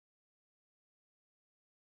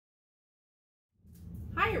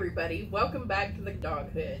Hi everybody, welcome back to the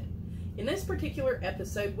DogHood. In this particular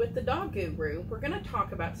episode with the Dog Guru, we're going to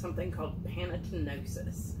talk about something called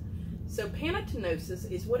panosteitis. So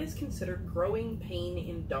panosteitis is what is considered growing pain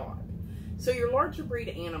in dog. So your larger breed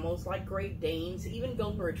animals like Great Danes, even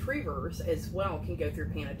Golden Retrievers as well can go through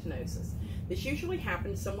panosteitis. This usually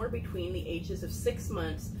happens somewhere between the ages of 6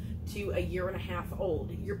 months to a year and a half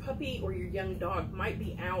old. Your puppy or your young dog might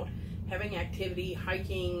be out having activity,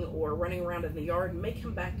 hiking or running around in the yard, and may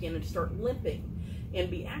come back in and start limping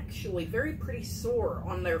and be actually very pretty sore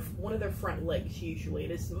on one of their front legs. Usually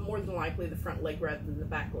it is more than likely the front leg rather than the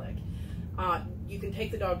back leg. You can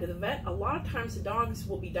take the dog to the vet. A lot of times the dogs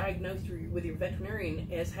will be diagnosed with your veterinarian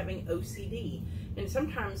as having OCD, and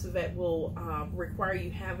sometimes the vet will require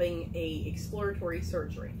you having a exploratory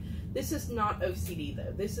surgery. This is not OCD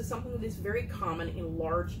though. This is something that is very common in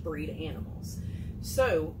large breed animals.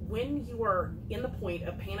 So when you are in the point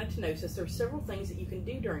of panosteitis, there are several things that you can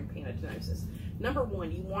do during panosteitis. Number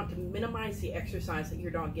one, you want to minimize the exercise that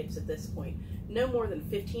your dog gets at this point. No more than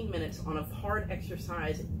 15 minutes on a hard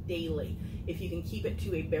exercise daily, if you can keep it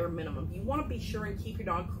to a bare minimum. You want to be sure and keep your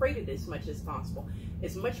dog crated as much as possible.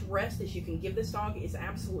 As much rest as you can give this dog is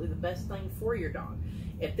absolutely the best thing for your dog.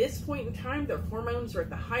 At this point in time, their hormones are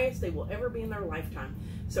at the highest they will ever be in their lifetime.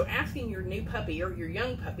 So asking your new puppy, or your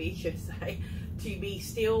young puppy, should say, to be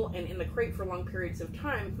still and in the crate for long periods of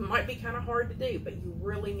time might be kind of hard to do, but you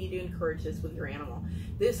really need to encourage this with your animal.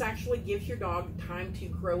 This actually gives your dog time to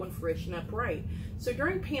grow and freshen up right. So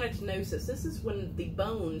during panosteitis, this is when the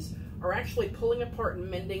bones are actually pulling apart and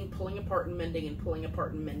mending, pulling apart and mending, and pulling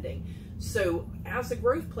apart and mending. So as the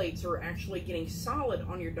growth plates are actually getting solid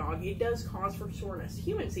on your dog, it does cause for soreness.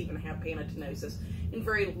 Humans even have panosteitis in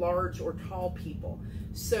very large or tall people.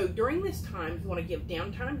 So during this time, you want to give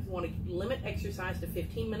downtime. You want to limit exercise to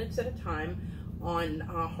 15 minutes at a time on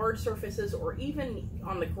hard surfaces, or even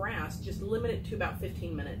on the grass. Just limit it to about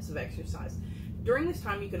 15 minutes of exercise. During this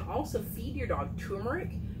time, you can also feed your dog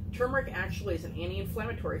turmeric. Turmeric actually is an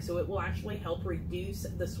anti-inflammatory, so it will actually help reduce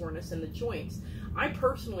the soreness in the joints. I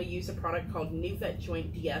personally use a product called NuVet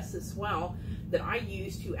Joint DS as well, that I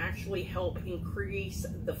use to actually help increase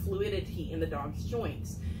the fluidity in the dog's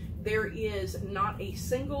joints. There is not a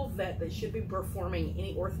single vet that should be performing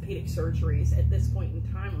any orthopedic surgeries at this point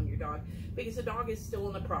in time on your dog, because the dog is still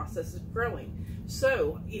in the process of growing.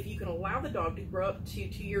 So if you can allow the dog to grow up to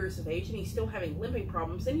 2 years of age and he's still having limping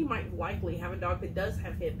problems, then you might likely have a dog that does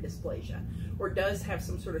have hip dysplasia or does have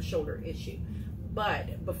some sort of shoulder issue.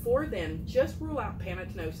 But before then, just rule out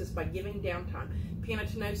panosteitis by giving downtime.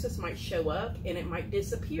 Panosteitis might show up and it might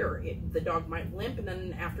disappear. The dog might limp, and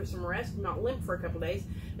then after some rest, not limp for a couple of days,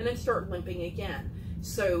 and then start limping again.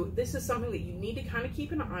 So this is something that you need to kind of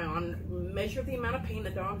keep an eye on. Measure the amount of pain the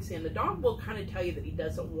dog's in. The dog will kind of tell you that he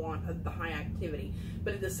doesn't want the high activity,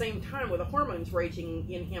 but at the same time, with the hormones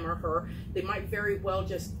raging in him or her, they might very well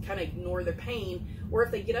just kind of ignore the pain. Or if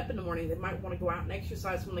they get up in the morning, they might want to go out and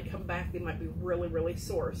exercise. When they come back, they might be really, really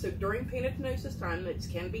sore. So during panosteitis time, it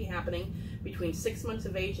can be happening between 6 months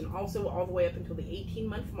of age and also all the way up until the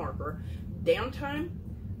 18-month marker. Downtime,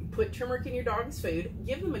 put turmeric in your dog's food,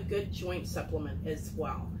 give them a good joint supplement as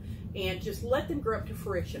well, and just let them grow up to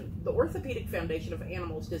fruition. The Orthopedic Foundation of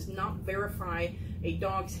Animals does not verify a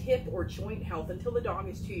dog's hip or joint health until the dog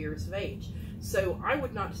is 2 years of age. So I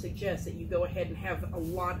would not suggest that you go ahead and have a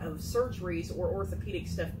lot of surgeries or orthopedic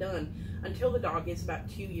stuff done until the dog is about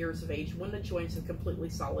 2 years of age, when the joints have completely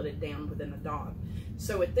solided down within the dog.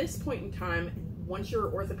 So at this point in time, once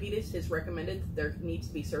your orthopedist has recommended that there needs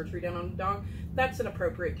to be surgery done on a dog, that's an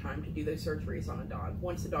appropriate time to do those surgeries on a dog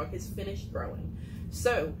once the dog has finished growing.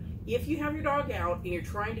 So if you have your dog out and you're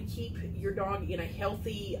trying to keep your dog in a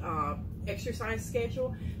healthy exercise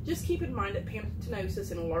schedule, just keep in mind that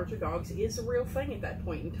panosteitis in larger dogs is a real thing at that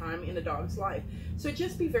point in time in a dog's life. So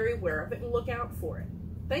just be very aware of it and look out for it.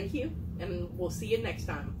 Thank you, and we'll see you next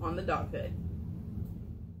time on the DogHood.